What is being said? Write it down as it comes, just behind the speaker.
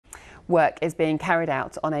Work is being carried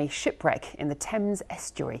out on a shipwreck in the Thames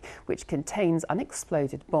estuary, which contains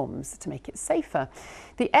unexploded bombs to make it safer.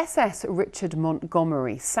 The SS Richard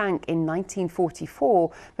Montgomery sank in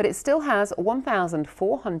 1944, but it still has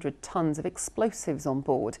 1,400 tonnes of explosives on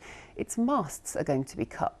board. Its masts are going to be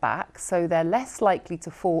cut back, so they're less likely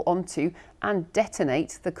to fall onto and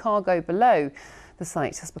detonate the cargo below. The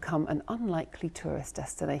site has become an unlikely tourist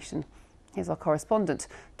destination. Here's our correspondent,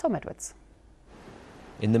 Tom Edwards.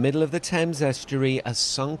 In the middle of the Thames estuary, a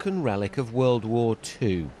sunken relic of World War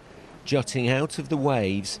II. Jutting out of the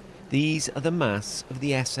waves, these are the masts of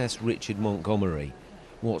the SS Richard Montgomery.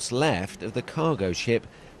 What's left of the cargo ship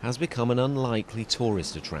has become an unlikely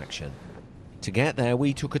tourist attraction. To get there,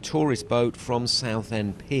 we took a tourist boat from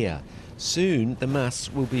Southend Pier. Soon, the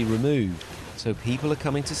masts will be removed, so people are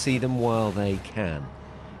coming to see them while they can.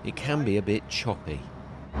 It can be a bit choppy.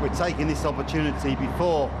 We're taking this opportunity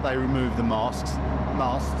before they remove the masts,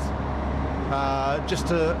 just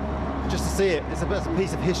to see it. It's a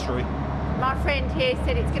piece of history. My friend here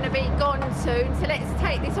said it's going to be gone soon, so let's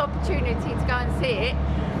take this opportunity to go and see it,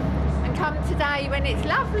 and come today when it's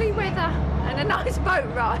lovely weather and a nice boat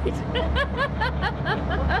ride.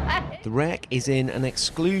 The wreck is in an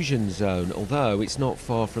exclusion zone, although it's not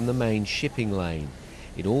far from the main shipping lane.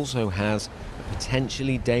 It also has a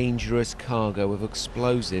potentially dangerous cargo of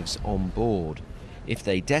explosives on board. If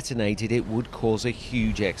they detonated, it would cause a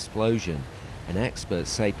huge explosion, and experts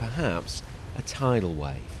say perhaps a tidal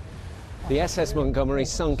wave. The SS Montgomery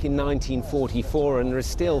sunk in 1944 and there are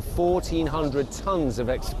still 1,400 tonnes of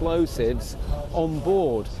explosives on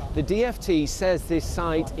board. The DFT says this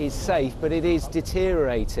site is safe, but it is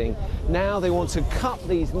deteriorating. Now they want to cut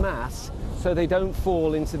these masts so they don't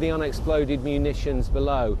fall into the unexploded munitions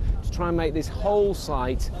below, to try and make this whole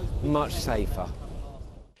site much safer.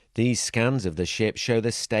 These scans of the ship show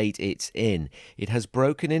the state it's in. It has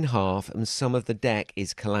broken in half and some of the deck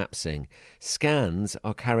is collapsing. Scans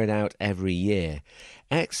are carried out every year.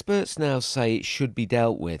 Experts now say it should be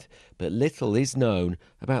dealt with, but little is known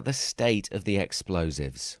about the state of the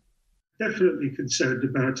explosives. Definitely concerned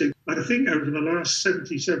about it. I think over the last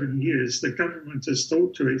 77 years, the government has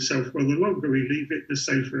thought to itself, well, the longer we leave it, the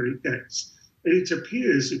safer it gets. It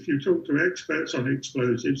appears, if you talk to experts on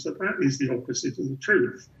explosives, that that is the opposite of the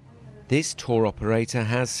truth. This tour operator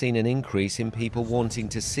has seen an increase in people wanting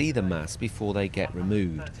to see the masts before they get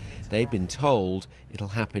removed. They've been told it'll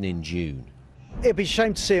happen in June. It'd be a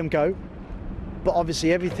shame to see them go, but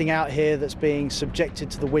obviously everything out here that's being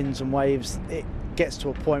subjected to the winds and waves, it gets to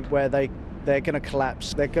a point where they're going to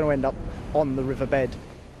collapse. They're going to end up on the riverbed.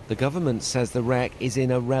 The government says the wreck is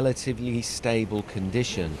in a relatively stable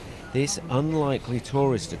condition. This unlikely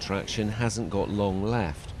tourist attraction hasn't got long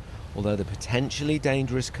left, although the potentially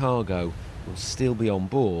dangerous cargo will still be on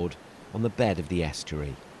board on the bed of the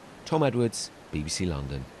estuary. Tom Edwards, BBC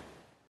London.